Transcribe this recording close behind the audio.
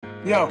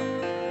Yo,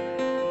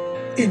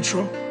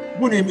 intro.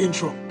 What name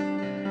intro?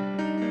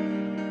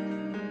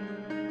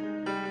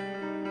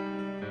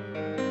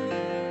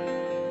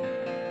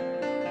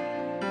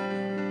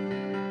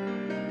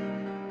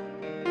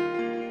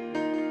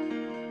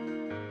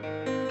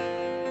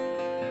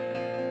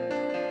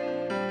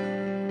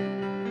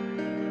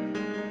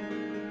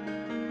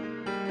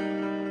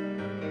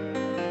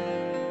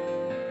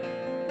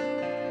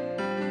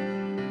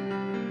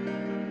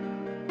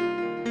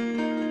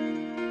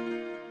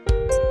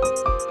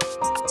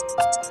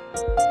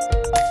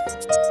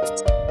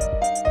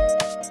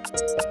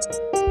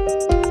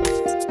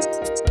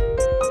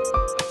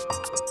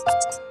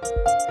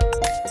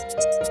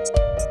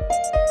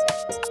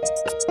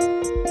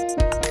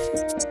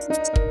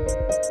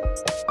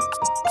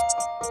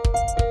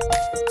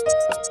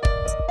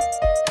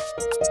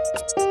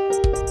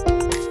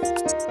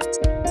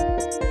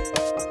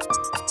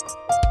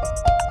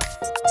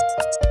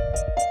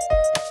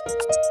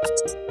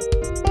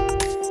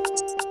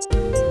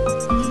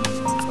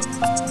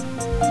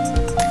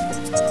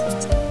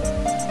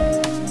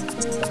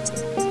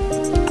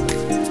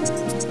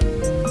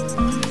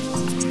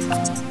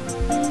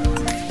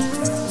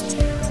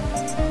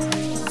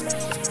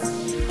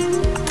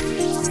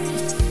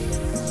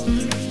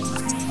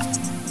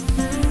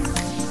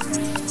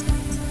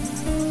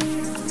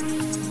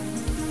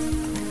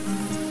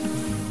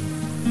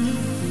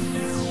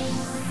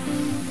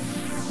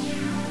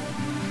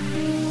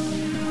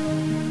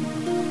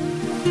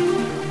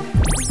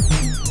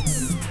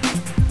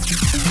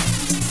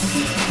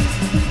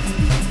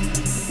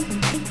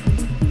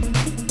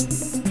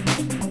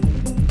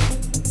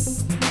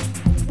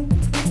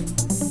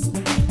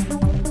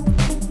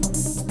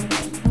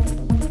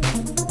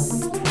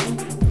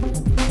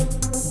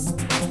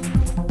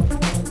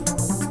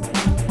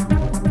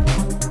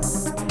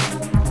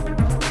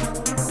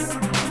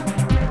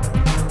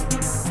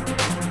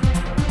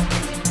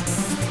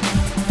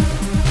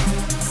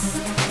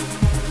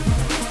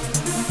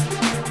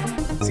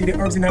 See the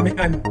herbs in my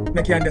hand,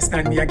 make you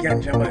understand me a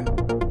ganja man.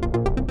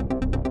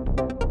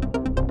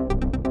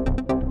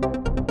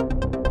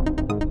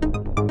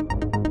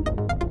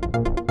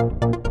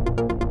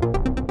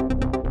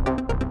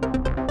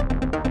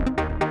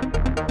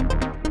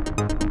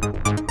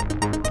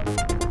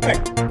 Hey,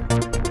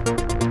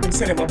 you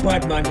say them a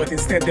bad man, but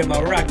instead them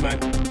a rad man.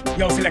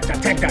 Yo, selector,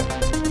 take that.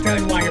 Tell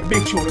him why your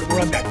big tune will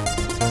run that.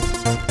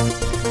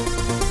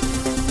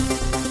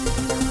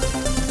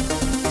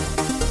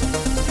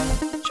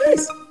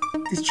 Jeez,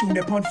 this tune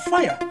up on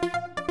fire.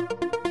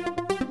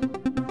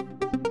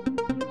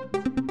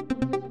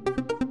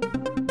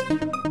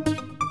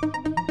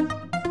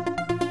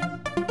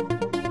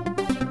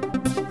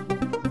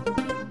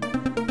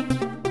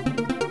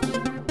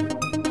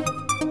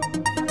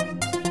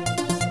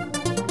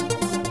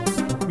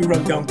 We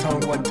run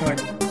downtown one time.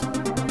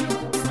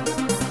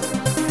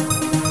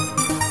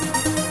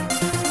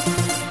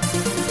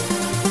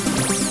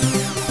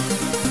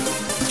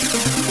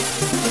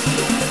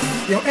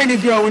 Yo, any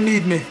girl who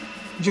need me,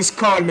 just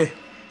call me.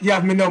 You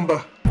have my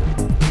number.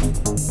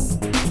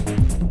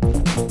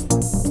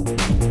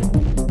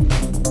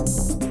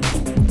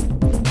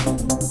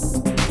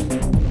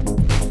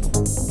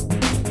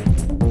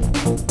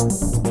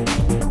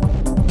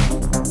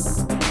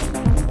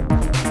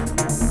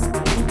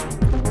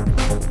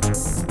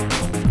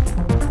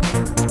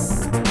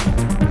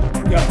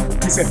 Yo,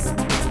 listen.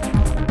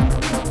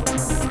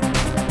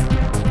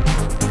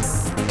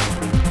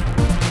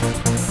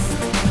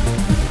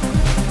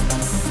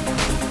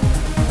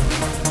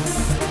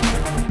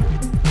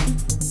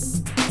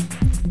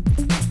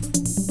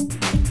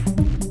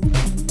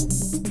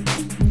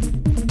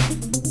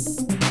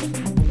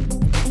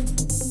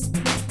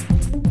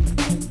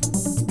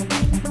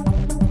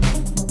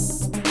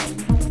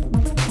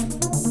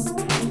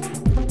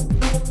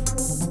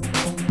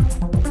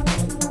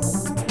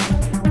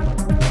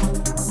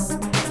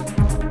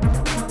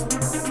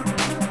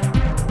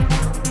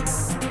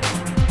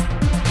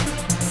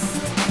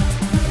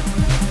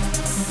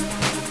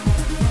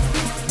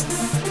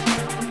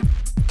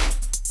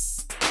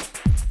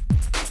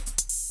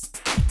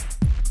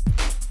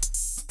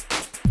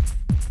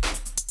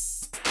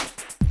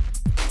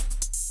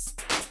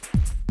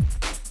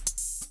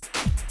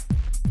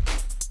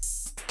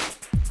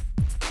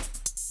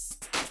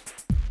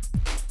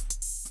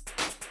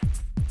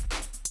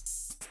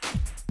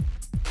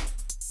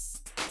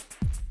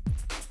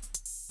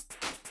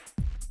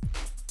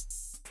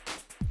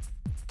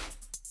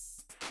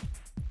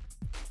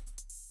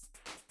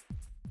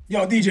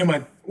 Yo, DJ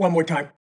man, one more time.